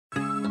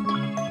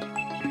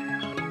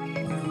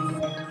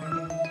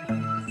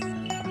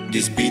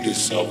This beat is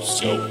so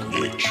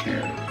rich.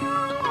 Turn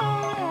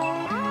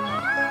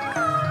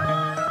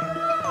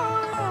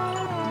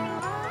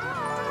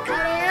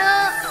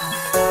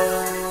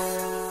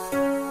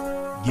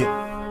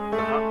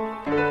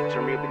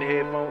me up in the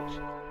headphones.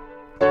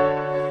 I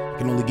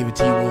can only give it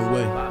to you one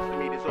way. For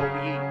me, this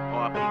OBE.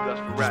 RP Gus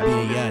for Just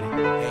Yadi.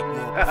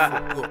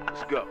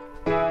 Let's go.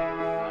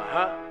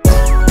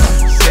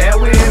 Sat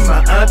with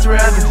my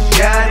entourage, I'm Just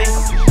Yadi.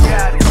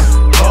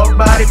 Whole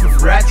body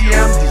paparazzi,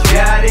 I'm Just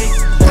Yadi.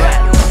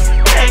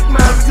 Act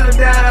mama to the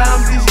dollar, I'm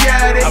Just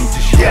Yadi. I'm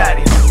Just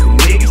Yadi. The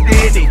niggas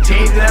dead, they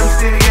changed it, I'm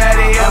still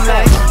Yadi. I'm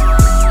like,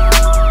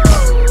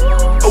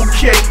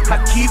 okay,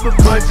 I keep a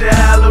bunch of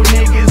hollow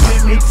niggas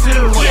with me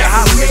too. Yeah,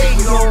 how they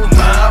gon'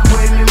 mob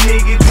when the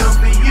nigga come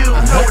for you?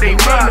 No, they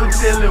ain't no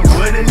tellin'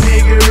 what a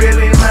nigga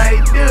really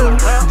might do.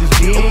 I'm just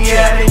being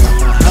Yadi.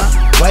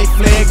 White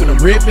flag when I'm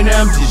ripping,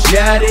 I'm Just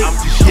Yadi. I'm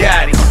Just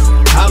Yadi.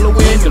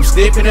 Halloween, I'm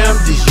stepping, I'm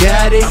Just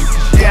Yadi. I'm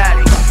Just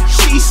Yadi.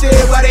 She said,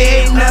 why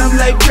they hating? I'm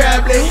like,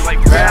 probably.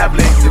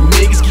 The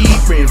niggas keep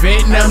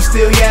reinventing, I'm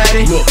still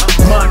Yadi. Look,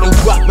 mono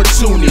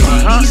opportunity.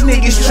 These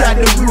niggas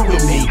tried to ruin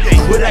me,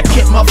 but I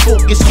kept my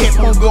focus, kept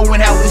on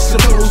going how it's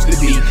supposed to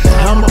be.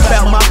 I'm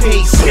about my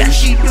peso.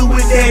 She do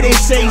it that they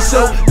say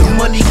so. The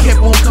money kept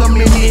on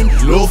coming in.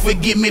 Lord,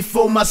 forgive me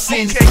for my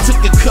sins.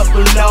 Took a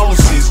couple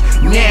losses.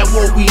 Now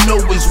what we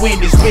know is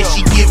winners. Bet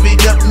she give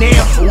it up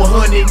now.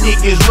 100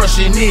 niggas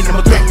rushing in.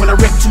 I'm a threat when I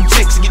wreck 2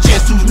 texts. Get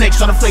chance 2's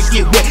next. Tryna flex,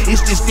 get wet.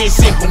 It's just that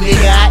simple,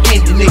 nigga. I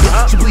end the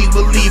nigga. So please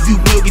believe you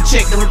will get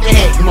checked and rip the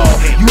heck mall.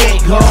 You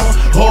ain't gone.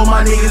 All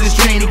my niggas is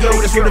trained to go.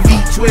 That's for the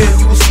V12.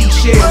 You will see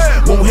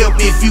shells. Won't help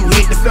if you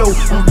hit the flow.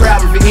 I'm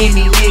proud of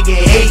any nigga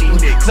hating.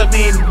 Cause I've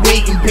been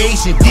waiting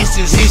patient. This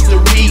is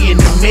history in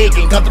the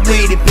making.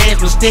 Contemplated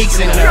past mistakes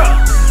and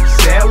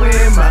sat with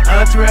my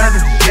entourage,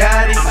 I'm Just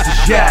Yadi.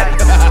 Just Yadi.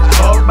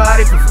 Whole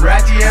body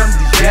paparazzi, I'm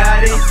Just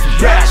Yadi.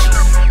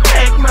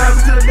 Act mama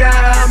to the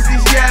dollar, I'm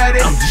Just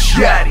Yadi. I'm Just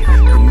Yadi.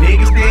 The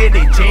niggas dead,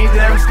 they changed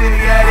it, I'm still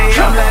Yadi.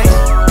 I'm like,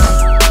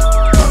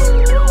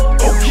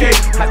 okay,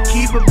 I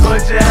keep a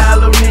bunch of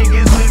hollow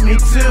niggas with me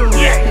too.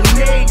 And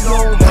they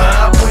gon'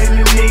 mob when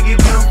the nigga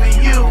come for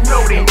you.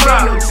 No, they ain't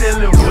no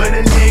tellin' what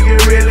a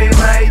nigga really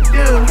might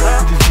do.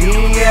 I'm just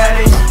being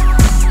Yadi.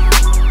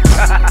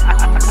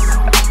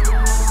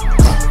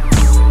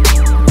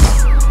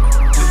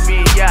 Just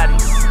being Yadi.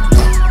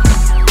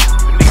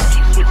 The niggas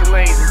keep switching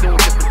lanes and doing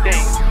different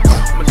things.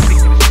 I'ma stick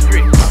to the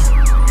script.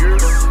 You're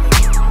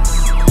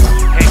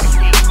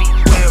Hanging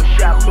V12,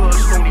 shot buzz,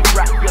 Stony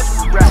Rock, Gus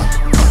for Rap,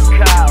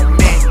 Kyle,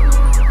 man,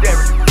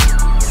 Derek,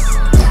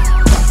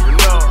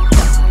 Renard,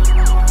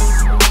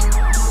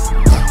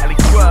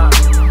 Aliquad.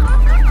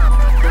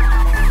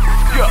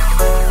 Go.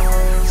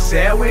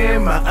 Sat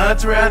with my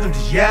entourage, I'm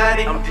Just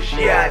Yadi. I'm Just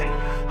Yadi.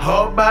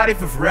 Whole body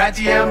for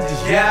Farachi, I'm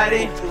Just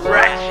Yadi.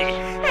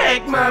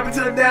 Act mama to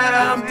the dollar,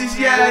 I'm Just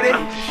Yadi.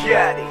 I'm Just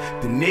Yadi.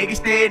 The niggas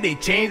dead, they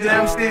changed it,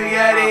 I'm still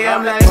Yadi.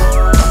 I'm like,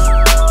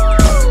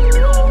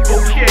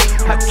 okay,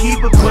 I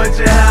keep a bunch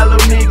of hollow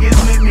niggas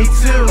with me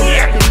too.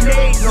 And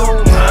they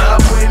gon'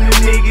 mob when the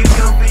nigga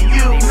come for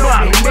you. No,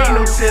 ain't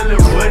no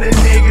tellin' what a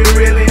nigga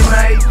really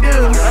might do.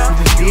 I'm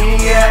just being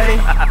Yadi.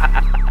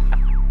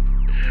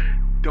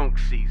 Dunk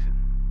season,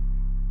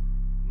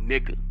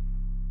 nigga.